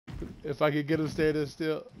if I could get him standing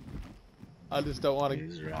still. I just don't want to.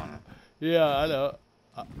 He's running. Yeah, I know.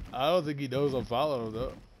 I don't think he knows I'm following him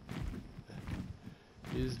though.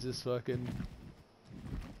 He's just fucking.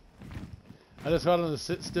 I just want him to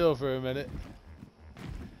sit still for a minute,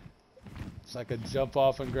 so I can jump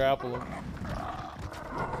off and grapple him.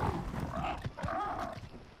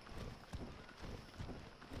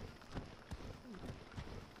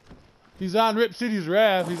 He's on Rip City's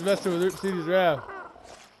raft. He's messing with Rip City's raft.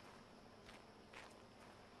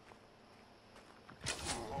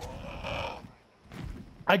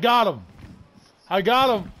 I got him. I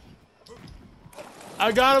got him.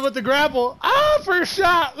 I got him with the grapple. Ah, first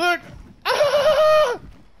shot. Look. Ah!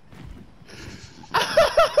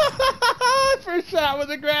 First shot with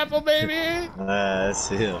the grapple, baby. I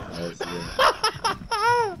see him. I see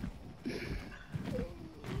him.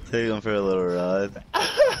 Take him for a little ride.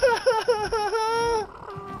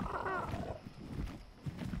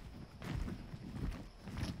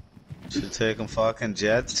 Should take him fucking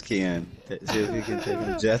jet skiing. See if we can take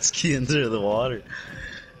him jet skiing through the water.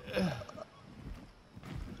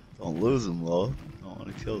 Don't lose him, though. Don't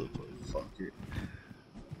want to kill the poor fucker.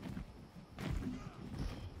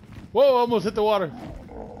 Whoa, almost hit the water.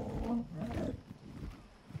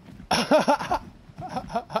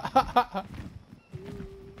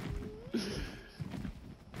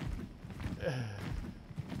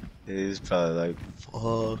 He's probably like,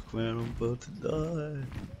 fuck, man, I'm about to die.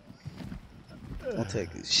 Don't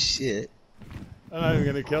take his shit. I'm not even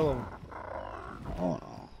gonna kill him. Oh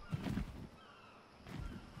no.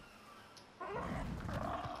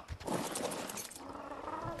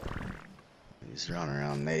 He's running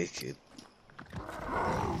around naked.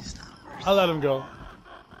 I'll let him go.